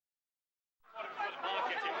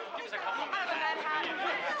Give us a couple of minutes. Here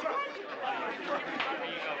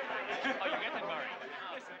you go. Oh, you get the Murray.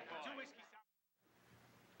 Listen, 2 whiskeys.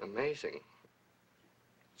 Amazing.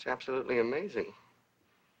 It's absolutely amazing.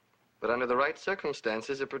 But under the right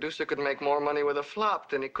circumstances, a producer could make more money with a flop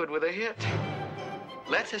than he could with a hit.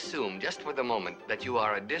 Let's assume, just for the moment, that you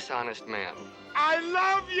are a dishonest man. I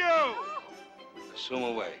love you! Assume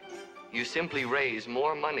away. You simply raise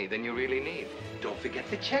more money than you really need. Don't forget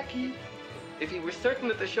the checkie. If he was certain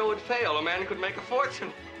that the show would fail, a man could make a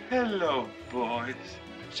fortune. Hello, boys.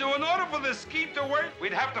 So in order for this scheme to work,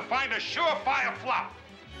 we'd have to find a surefire flop.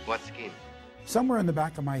 What scheme? Somewhere in the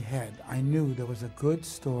back of my head, I knew there was a good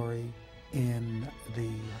story in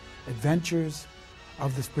the adventures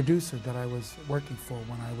of this producer that I was working for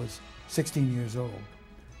when I was 16 years old.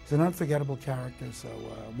 He's an unforgettable character, so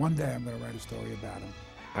one day I'm going to write a story about him.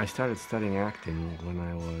 I started studying acting when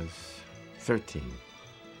I was 13,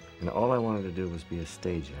 and all I wanted to do was be a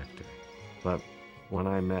stage actor. But when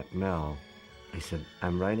I met Mel, he said,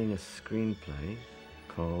 I'm writing a screenplay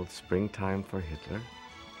called Springtime for Hitler.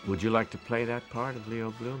 Would you like to play that part of Leo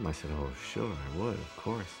Bloom? I said, oh, sure, I would, of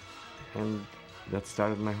course. And that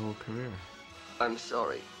started my whole career. I'm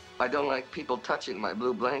sorry. I don't like people touching my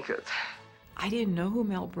blue blanket. I didn't know who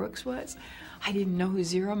Mel Brooks was. I didn't know who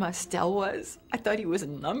Zero Mostel was. I thought he was a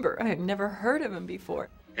number. I had never heard of him before.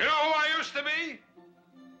 You know who I used to be?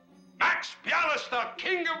 Max Bialystock,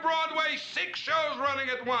 king of Broadway, 6 shows running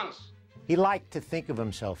at once. He liked to think of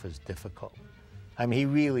himself as difficult. I mean, he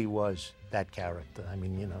really was that character. I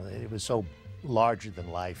mean, you know, it was so larger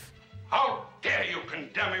than life. How dare you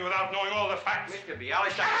condemn me without knowing all the facts? Mr.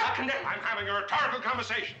 Bialystock, not condemn. I'm having a rhetorical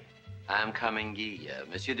conversation. I'm Kamengui,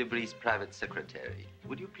 Monsieur Debris' private secretary.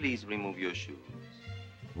 Would you please remove your shoes?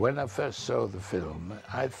 When I first saw the film,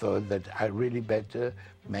 I thought that I really better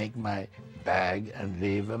make my bag and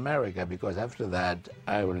leave America, because after that,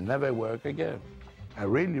 I will never work again. I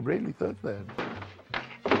really, really thought that.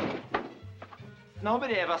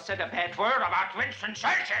 Nobody ever said a bad word about Winston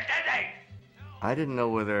Churchill, did they? I didn't know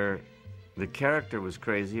whether the character was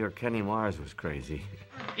crazy or Kenny Mars was crazy.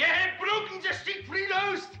 You have broken the secret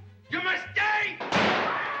lost. You must die!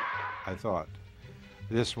 I thought,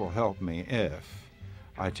 this will help me if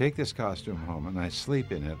I take this costume home and I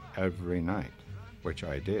sleep in it every night, which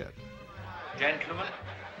I did. Gentlemen,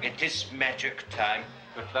 it is magic time.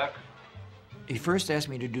 Good luck. He first asked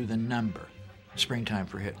me to do the number, Springtime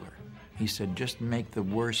for Hitler. He said, just make the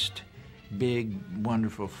worst, big,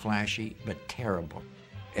 wonderful, flashy, but terrible.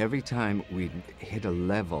 Every time we'd hit a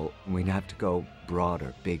level, we'd have to go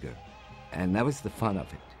broader, bigger. And that was the fun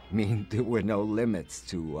of it. I mean, there were no limits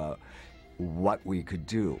to what we could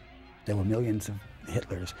do. There were millions of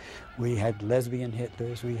Hitlers. We had lesbian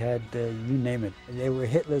Hitlers, we had, you name it. There were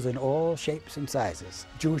Hitlers in all shapes and sizes.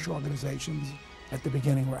 Jewish organizations at the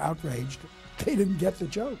beginning were outraged. They didn't get the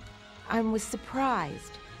joke. I was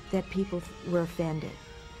surprised that people were offended.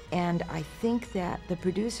 And I think that the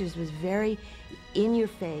producers was very in your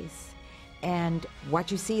face, and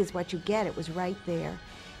what you see is what you get. It was right there,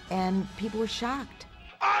 and people were shocked.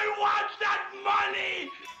 I want that money!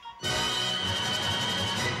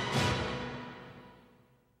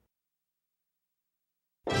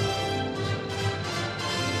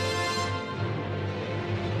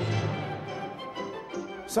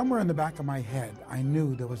 Somewhere in the back of my head, I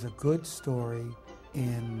knew there was a good story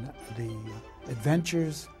in the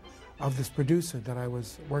adventures of this producer that I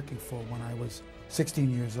was working for when I was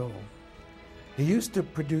 16 years old. He used to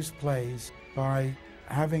produce plays by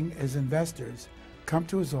having his investors come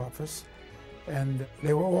to his office, and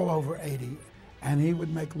they were all over 80, and he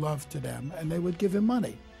would make love to them, and they would give him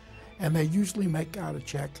money. And they usually make out a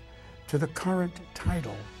check to the current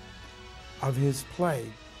title of his play,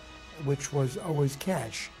 which was always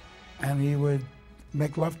cash. And he would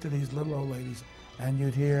make love to these little old ladies, and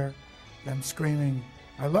you'd hear them screaming,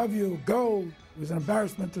 I love you, go. It was an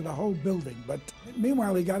embarrassment to the whole building. But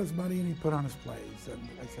meanwhile, he got his money and he put on his plays. And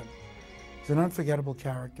I said, he's an unforgettable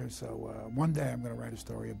character, so one day I'm going to write a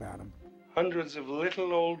story about him. Hundreds of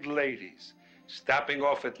little old ladies stopping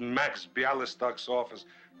off at Max Bialystock's office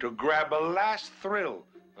to grab a last thrill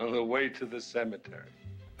on the way to the cemetery.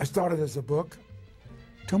 I started as a book,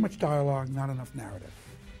 too much dialogue, not enough narrative.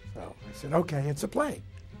 So I said, okay, it's a play.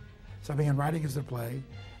 So I began writing as a play,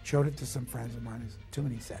 showed it to some friends of mine. It's too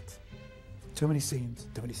many sets, too many scenes,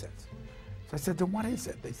 too many sets. So I said, then what is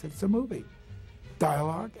it? They said, it's a movie.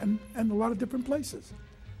 Dialogue and a lot of different places.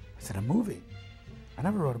 I said, a movie? I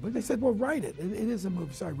never wrote a movie. They said, well, write it. It is a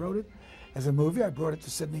movie. So I wrote it as a movie. I brought it to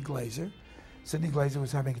Sidney Glaser. Sidney Glaser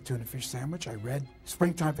was having a tuna fish sandwich. I read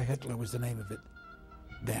Springtime for Hitler was the name of it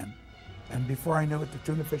then. And before I knew it, the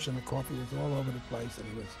tuna fish and the coffee was all over the place, and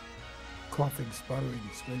he was coughing, sputtering,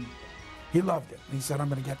 and screaming. He loved it, and he said, I'm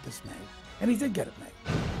going to get this made. And he did get it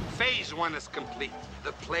made. Phase 1 is complete.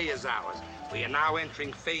 The play is ours. We are now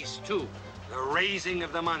entering Phase 2, the raising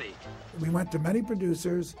of the money. We went to many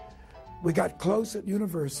producers. We got close at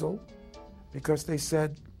Universal because they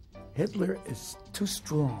said, Hitler is too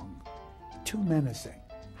strong, too menacing.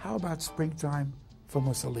 How about Springtime for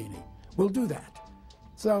Mussolini? We'll do that.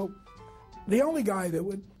 So the only guy that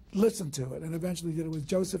would listen to it and eventually did it was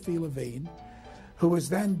Joseph E. Levine, who was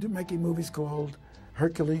then making movies called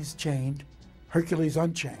Hercules Chained, Hercules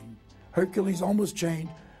Unchained, Hercules Almost Chained,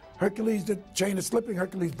 Hercules the chain is slipping,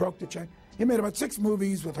 Hercules broke the chain. He made about 6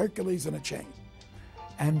 movies with Hercules in a chain.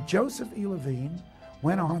 And Joseph E. Levine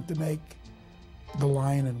went on to make The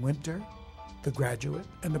Lion in Winter, The Graduate,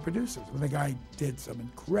 and The Producers. And the guy did some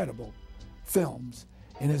incredible films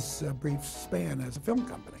in his brief span as a film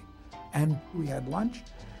company. And we had lunch,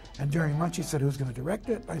 and during lunch he said, who's going to direct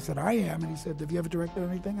it? I said, I am. And he said, have you ever directed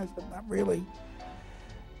anything? I said, not really.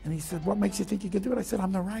 And he said, what makes you think you can do it? I said,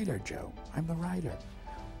 I'm the writer, Joe. I'm the writer.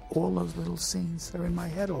 All those little scenes are in my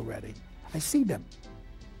head already. I see them.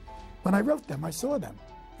 When I wrote them, I saw them.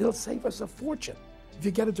 It'll save us a fortune. If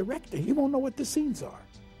you get a director, he won't know what the scenes are.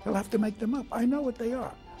 He'll have to make them up. I know what they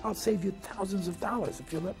are. I'll save you thousands of dollars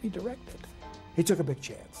if you let me direct it. He took a big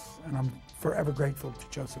chance, and I'm forever grateful to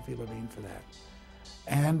Joseph E. Levine for that.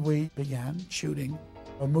 And we began shooting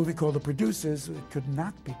a movie called The Producers. It could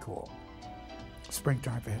not be called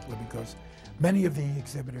Springtime for Hitler because many of the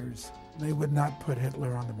exhibitors, they would not put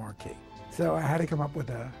Hitler on the marquee. So I had to come up with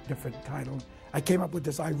a different title. I came up with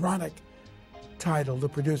this ironic title, The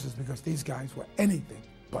Producers, because these guys were anything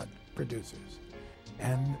but producers.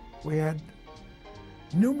 And we had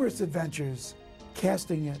numerous adventures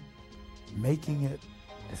casting it, making it,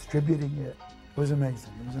 distributing it. It was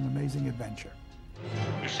amazing. It was an amazing adventure.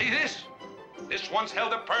 You see this? This once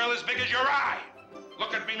held a pearl as big as your eye.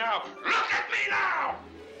 Look at me now. Look at me now!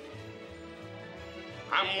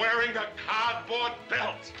 I'm wearing a cardboard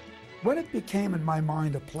belt. When it became in my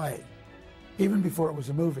mind a play, even before it was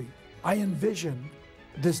a movie, I envisioned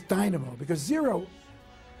this dynamo, because Zero,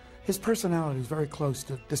 his personality was very close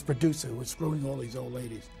to this producer who was screwing all these old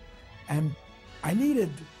ladies. And I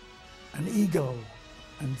needed an ego,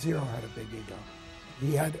 and Zero had a big ego.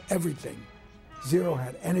 He had everything. Zero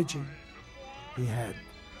had energy. He had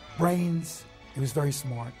brains. He was very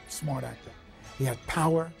smart actor. He had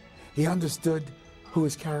power. He understood who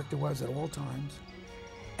his character was at all times.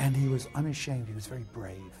 And he was unashamed. He was very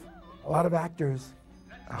brave. A lot of actors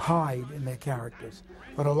hide in their characters,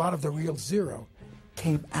 but a lot of the real Zero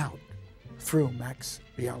came out through Max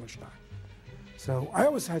Bialystock. So I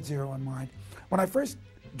always had Zero in mind. When I first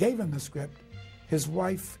gave him the script, his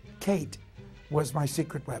wife, Kate, was my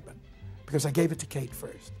secret weapon, because I gave it to Kate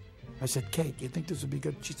first. I said, Kate, you think this would be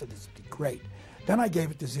good? She said, this would be great. Then I gave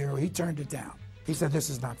it to Zero. He turned it down. He said, this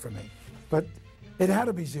is not for me. But it had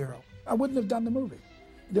to be Zero. I wouldn't have done the movie.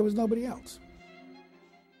 There was nobody else.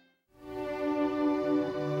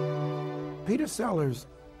 Peter Sellers,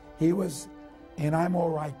 he was in I'm All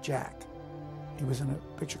Right, Jack. He was in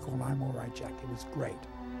a picture called I'm All Right, Jack. It was great.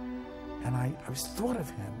 And I was thought of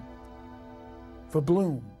him for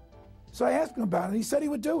Bloom. So I asked him about it, and he said he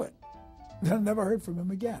would do it. Then I never heard from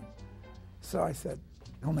him again. So I said,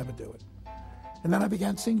 he'll never do it. And then I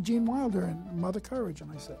began seeing Gene Wilder in Mother Courage,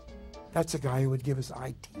 and I said, that's a guy who would give his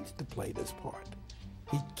eye teeth to play this part.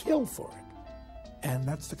 He'd kill for it. And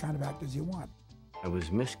that's the kind of actors you want. I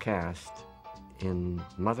was miscast in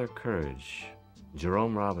Mother Courage,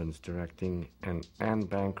 Jerome Robbins directing and Anne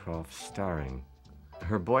Bancroft starring.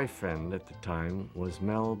 Her boyfriend at the time was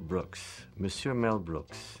Mel Brooks, Monsieur Mel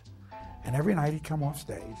Brooks. And every night he'd come off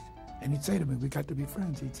stage, and he'd say to me, we got to be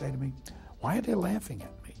friends, he'd say to me, why are they laughing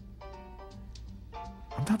at me?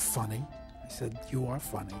 I'm not funny. I said, you are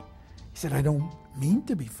funny. He said, I don't mean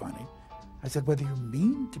to be funny. I said, whether you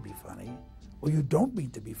mean to be funny or you don't mean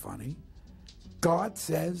to be funny, God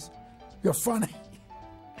says you're funny.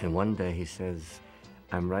 And one day he says,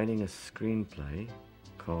 I'm writing a screenplay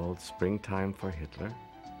called Springtime for Hitler,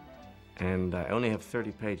 and I only have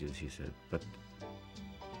 30 pages, he said, but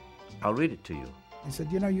I'll read it to you. He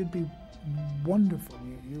said, you know, you'd be wonderful.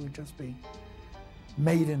 You would just be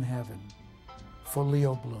made in heaven for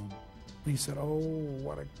Leo Bloom. And he said, oh,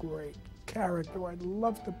 what a great character. I'd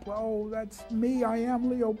love to play. Oh, that's me. I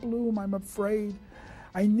am Leo Bloom. I'm afraid.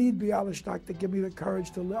 I need Bialystock to give me the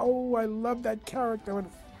courage to live. Oh, I love that character. And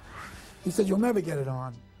he said, you'll never get it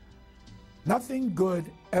on. Nothing good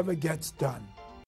ever gets done.